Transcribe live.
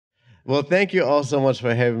Well, thank you all so much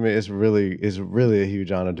for having me. It's really a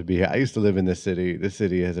huge honor to be here. I used to live in this city. This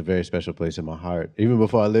city has a very special place in my heart. Even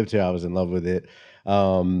before I lived here, I was in love with it.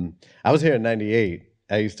 I was here in '98.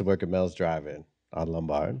 I used to work at Mel's Drive-In on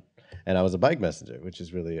Lombard, and I was a bike messenger, which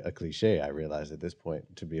is really a cliche. I realize at this point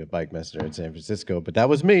to be a bike messenger in San Francisco, but that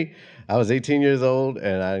was me. I was 18 years old,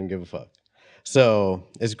 and I didn't give a fuck. So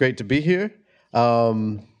it's great to be here.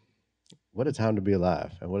 Um, what a time to be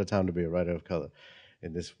alive, and what a time to be a writer of color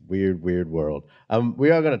in this weird, weird world. We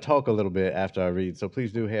are going to talk a little bit after I read, so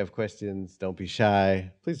please do have questions. Don't be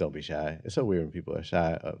shy. Please don't be shy. It's so weird when people are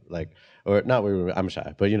shy, or not weird. I'm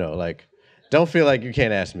shy, but don't feel like you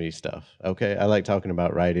can't ask me stuff. Okay, I like talking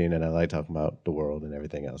about writing and I like talking about the world and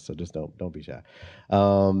everything else. So just don't be shy.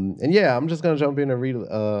 And yeah, I'm just going to jump in and read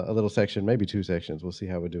a little section, maybe two sections. We'll see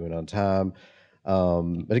how we're doing on time.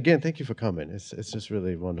 But again, thank you for coming. It's just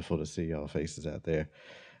really wonderful to see y'all faces out there.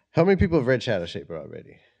 How many people have read Shadowshaper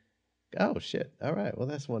already? Oh shit! All right, well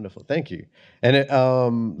that's wonderful. Thank you.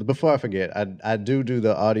 And before I forget, I do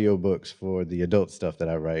the audiobooks for the adult stuff that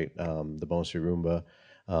I write, the Bone Street Roomba.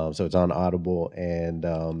 So it's on Audible, and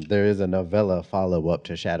there is a novella follow up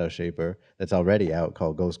to Shadowshaper that's already out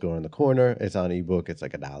called Ghost Girl in the Corner. It's on ebook. It's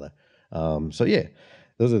like $1. So yeah,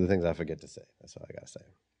 those are the things I forget to say. That's all I gotta say.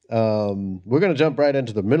 We're going to jump right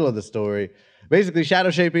into the middle of the story. Basically,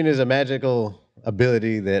 shadow shaping is a magical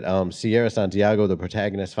ability that Sierra Santiago, the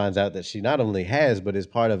protagonist, finds out that she not only has, but is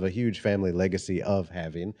part of a huge family legacy of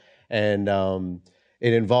having. And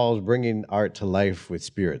it involves bringing art to life with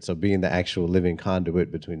spirit. So being the actual living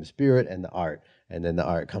conduit between the spirit and the art. And then the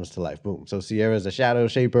art comes to life. Boom. So Sierra's a shadow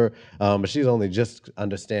shaper, but she's only just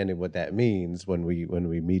understanding what that means when we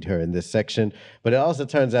meet her in this section. But it also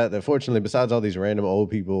turns out that fortunately, besides all these random old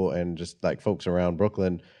people and just like folks around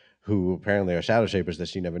Brooklyn who apparently are shadow shapers that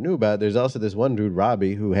she never knew about, there's also this one dude,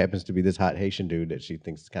 Robbie, who happens to be this hot Haitian dude that she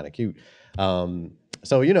thinks is kind of cute.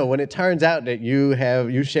 So when it turns out that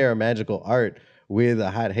you share a magical art with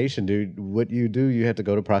a hot Haitian dude, what you do, you have to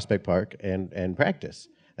go to Prospect Park and practice.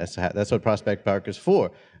 That's what Prospect Park is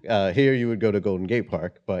for. Here you would go to Golden Gate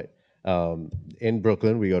Park, but in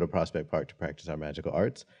Brooklyn we go to Prospect Park to practice our magical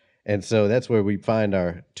arts. And so that's where we find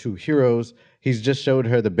our two heroes. He's just showed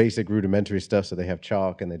her the basic rudimentary stuff. So they have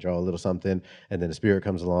chalk and they draw a little something, and then the spirit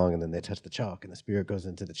comes along and then they touch the chalk and the spirit goes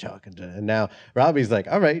into the chalk. And now Robbie's like,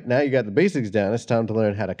 all right, now you got the basics down. It's time to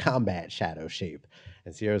learn how to combat shadow shape.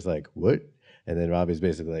 And Sierra's like, what? And then Robbie's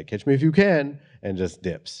basically like, catch me if you can, and just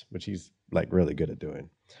dips, which he's like really good at doing.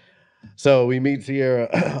 So we meet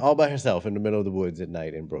Sierra all by herself in the middle of the woods at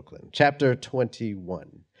night in Brooklyn. Chapter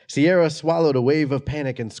 21. Sierra swallowed a wave of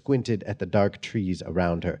panic and squinted at the dark trees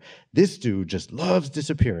around her. This dude just loves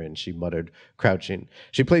disappearing, she muttered, crouching.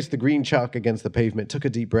 She placed the green chalk against the pavement, took a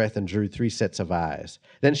deep breath, and drew 3 sets of eyes.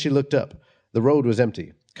 Then she looked up. The road was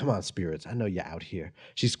empty. Come on, spirits, I know you're out here.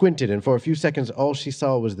 She squinted, and for a few seconds all she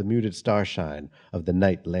saw was the muted starshine of the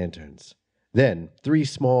night lanterns. Then 3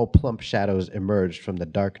 small, plump shadows emerged from the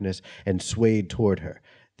darkness and swayed toward her.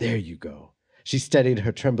 There you go. She steadied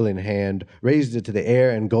her trembling hand, raised it to the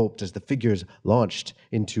air, and gulped as the figures launched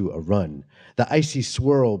into a run. The icy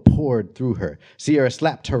swirl poured through her. Sierra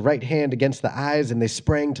slapped her right hand against the eyes, and they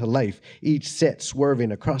sprang to life, each set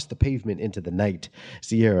swerving across the pavement into the night.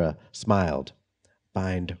 Sierra smiled.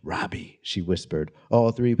 Find Robbie, she whispered.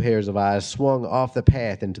 All 3 pairs of eyes swung off the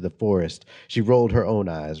path into the forest. She rolled her own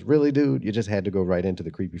eyes. Really, dude? You just had to go right into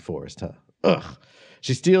the creepy forest, huh? Ugh.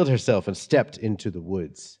 She steeled herself and stepped into the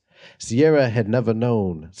woods. Sierra had never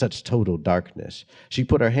known such total darkness. She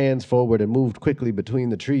put her hands forward and moved quickly between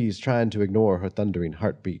the trees, trying to ignore her thundering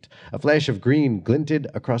heartbeat. A flash of green glinted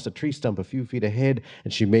across a tree stump a few feet ahead,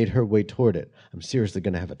 and she made her way toward it. I'm seriously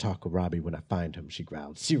going to have a talk with Robbie when I find him, she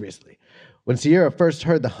growled. Seriously. When Sierra first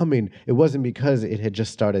heard the humming, it wasn't because it had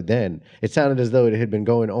just started then. It sounded as though it had been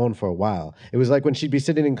going on for a while. It was like when she'd be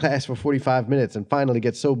sitting in class for 45 minutes and finally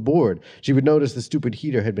get so bored, she would notice the stupid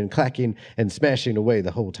heater had been clacking and smashing away the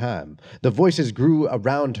whole time. The voices grew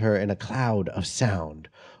around her in a cloud of sound.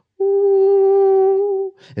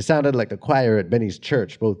 It sounded like the choir at Benny's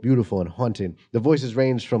church, both beautiful and haunting. The voices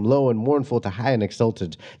ranged from low and mournful to high and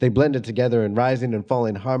exultant. They blended together in rising and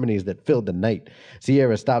falling harmonies that filled the night.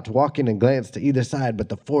 Sierra stopped walking and glanced to either side, but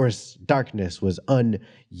the forest's darkness was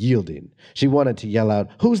unyielding. She wanted to yell out,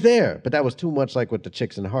 "Who's there?" But that was too much like what the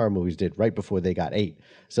chicks in horror movies did right before they got ate.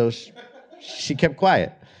 So she kept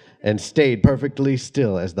quiet and stayed perfectly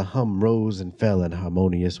still as the hum rose and fell in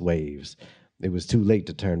harmonious waves. It was too late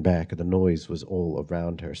to turn back. The noise was all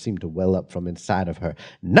around her, seemed to well up from inside of her.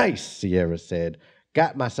 "Nice," Sierra said.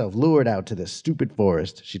 Got myself lured out to this stupid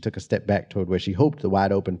forest. She took a step back toward where she hoped the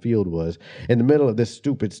wide open field was. In the middle of this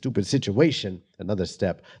stupid situation, another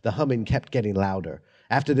step, the humming kept getting louder.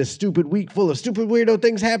 After this stupid week full of stupid weirdo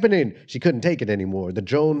things happening, she couldn't take it anymore. The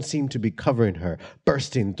drone seemed to be covering her,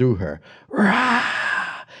 bursting through her. Rah!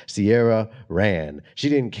 Sierra ran. She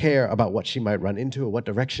didn't care about what she might run into or what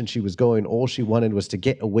direction she was going. All she wanted was to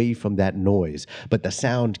get away from that noise. But the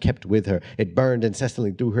sound kept with her. It burned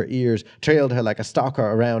incessantly through her ears, trailed her like a stalker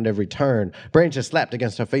around every turn. Branches slapped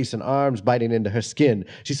against her face and arms, biting into her skin.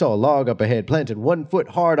 She saw a log up ahead, planted 1 foot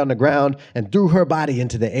hard on the ground, and threw her body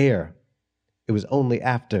into the air. It was only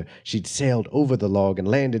after she'd sailed over the log and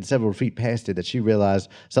landed several feet past it that she realized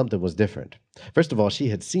something was different. First of all, she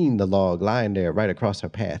had seen the log lying there right across her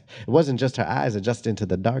path. It wasn't just her eyes adjusting to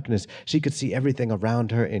the darkness. She could see everything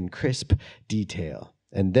around her in crisp detail.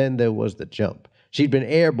 And then there was the jump. She'd been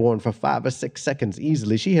airborne for 5 or 6 seconds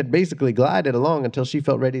easily. She had basically glided along until she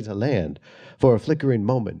felt ready to land. For a flickering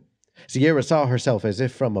moment, Sierra saw herself as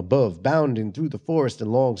if from above, bounding through the forest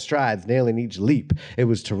in long strides, nailing each leap. It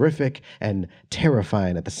was terrific and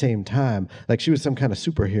terrifying at the same time, like she was some kind of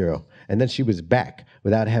superhero. And then she was back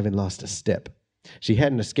without having lost a step. She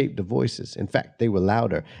hadn't escaped the voices. In fact, they were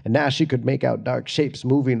louder, and now she could make out dark shapes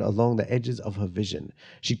moving along the edges of her vision.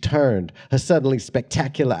 She turned, her suddenly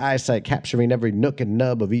spectacular eyesight capturing every nook and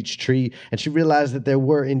nub of each tree, and she realized that there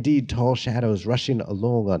were indeed tall shadows rushing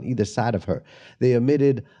along on either side of her. They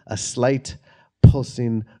emitted a slight,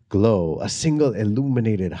 pulsing glow, a single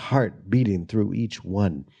illuminated heart beating through each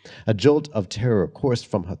one. A jolt of terror coursed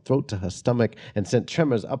from her throat to her stomach and sent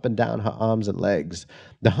tremors up and down her arms and legs.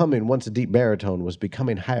 The humming, once a deep baritone, was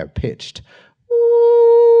becoming higher pitched.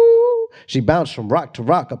 She bounced from rock to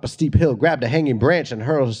rock up a steep hill, grabbed a hanging branch, and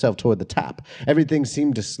hurled herself toward the top. Everything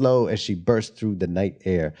seemed to slow as she burst through the night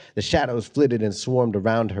air. The shadows flitted and swarmed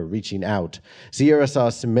around her, reaching out. Sierra saw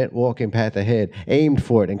a cement walking path ahead, aimed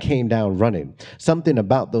for it, and came down running. Something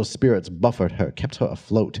about those spirits buffered her, kept her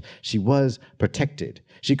afloat. She was protected.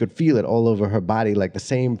 She could feel it all over her body, like the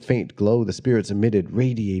same faint glow the spirits emitted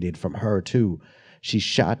radiated from her, too. She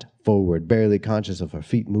shot forward, barely conscious of her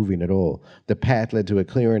feet moving at all. The path led to a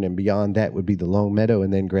clearing, and beyond that would be the long meadow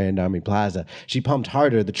and then Grand Army Plaza. She pumped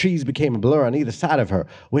harder. The trees became a blur on either side of her.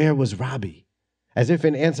 Where was Robbie? As if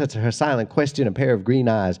in answer to her silent question, a pair of green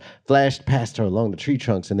eyes flashed past her along the tree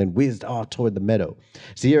trunks and then whizzed off toward the meadow.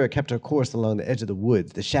 Sierra kept her course along the edge of the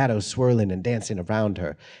woods, the shadows swirling and dancing around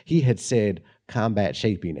her. He had said combat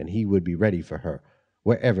shaping, and he would be ready for her,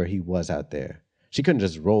 wherever he was out there. She couldn't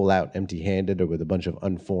just roll out empty-handed or with a bunch of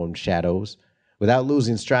unformed shadows. Without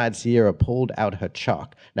losing stride, Sierra pulled out her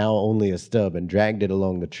chalk, now only a stub, and dragged it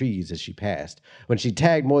along the trees as she passed. When she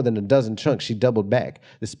tagged more than a dozen chunks, she doubled back,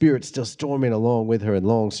 the spirits still storming along with her in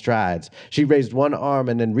long strides. She raised one arm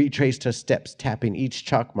and then retraced her steps, tapping each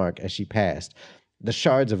chalk mark as she passed. The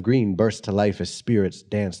shards of green burst to life as spirits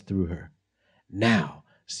danced through her. Now,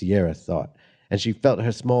 Sierra thought, and she felt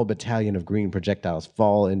her small battalion of green projectiles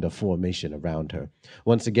fall into formation around her.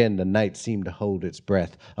 Once again, the night seemed to hold its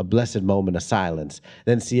breath, a blessed moment of silence.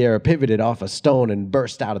 Then Sierra pivoted off a stone and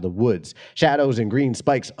burst out of the woods. Shadows and green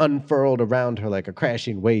spikes unfurled around her like a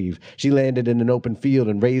crashing wave. She landed in an open field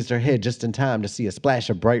and raised her head just in time to see a splash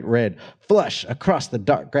of bright red flush across the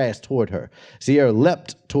dark grass toward her. Sierra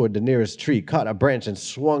leapt toward the nearest tree, caught a branch, and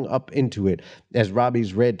swung up into it as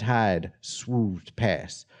Robbie's red tide swooped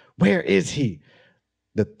past. Where is he?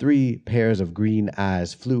 The 3 pairs of green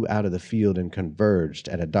eyes flew out of the field and converged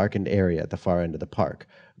at a darkened area at the far end of the park.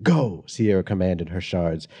 Go, Sierra commanded her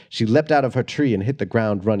shards. She leapt out of her tree and hit the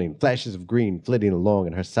ground running, flashes of green flitting along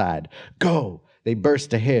at her side. Go! They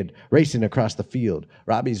burst ahead, racing across the field.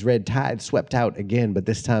 Robbie's red tide swept out again, but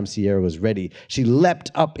this time Sierra was ready. She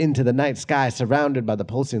leapt up into the night sky, surrounded by the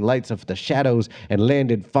pulsing lights of the shadows, and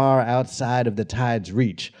landed far outside of the tide's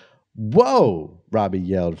reach. Whoa! Robbie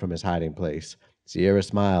yelled from his hiding place. Sierra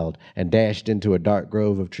smiled and dashed into a dark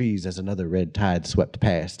grove of trees as another red tide swept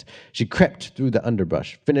past. She crept through the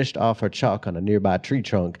underbrush, finished off her chalk on a nearby tree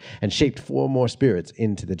trunk, and shaped 4 more spirits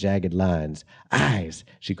into the jagged lines. Eyes,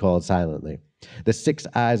 she called silently. The 6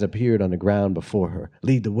 eyes appeared on the ground before her.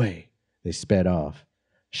 Lead the way. They sped off.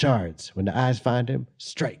 Shards, when the eyes find him,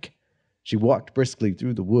 strike. She walked briskly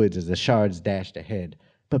through the woods as the shards dashed ahead.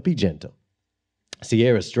 But be gentle.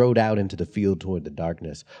 Sierra strode out into the field toward the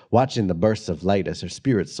darkness, watching the bursts of light as her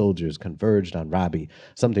spirit soldiers converged on Robbie.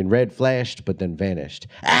 Something red flashed, but then vanished.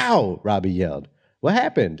 Ow! Robbie yelled. What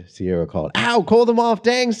happened? Sierra called. Ow! Call them off!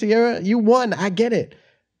 Dang, Sierra! You won! I get it!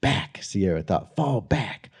 Back, Sierra thought. Fall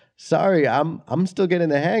back. Sorry, I'm still getting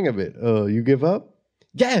the hang of it. You give up?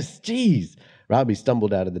 Yes, geez. Robbie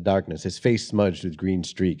stumbled out of the darkness, his face smudged with green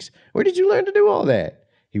streaks. Where did you learn to do all that?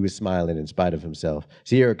 He was smiling in spite of himself.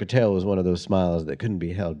 Sierra could tell was one of those smiles that couldn't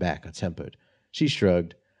be held back or tempered. She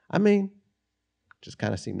shrugged. I mean, just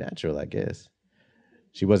kind of seemed natural, I guess.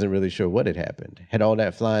 She wasn't really sure what had happened. Had all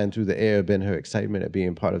that flying through the air been her excitement at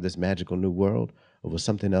being part of this magical new world, or was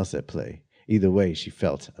something else at play? Either way, she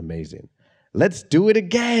felt amazing. Let's do it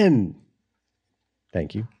again!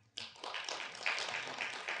 Thank you.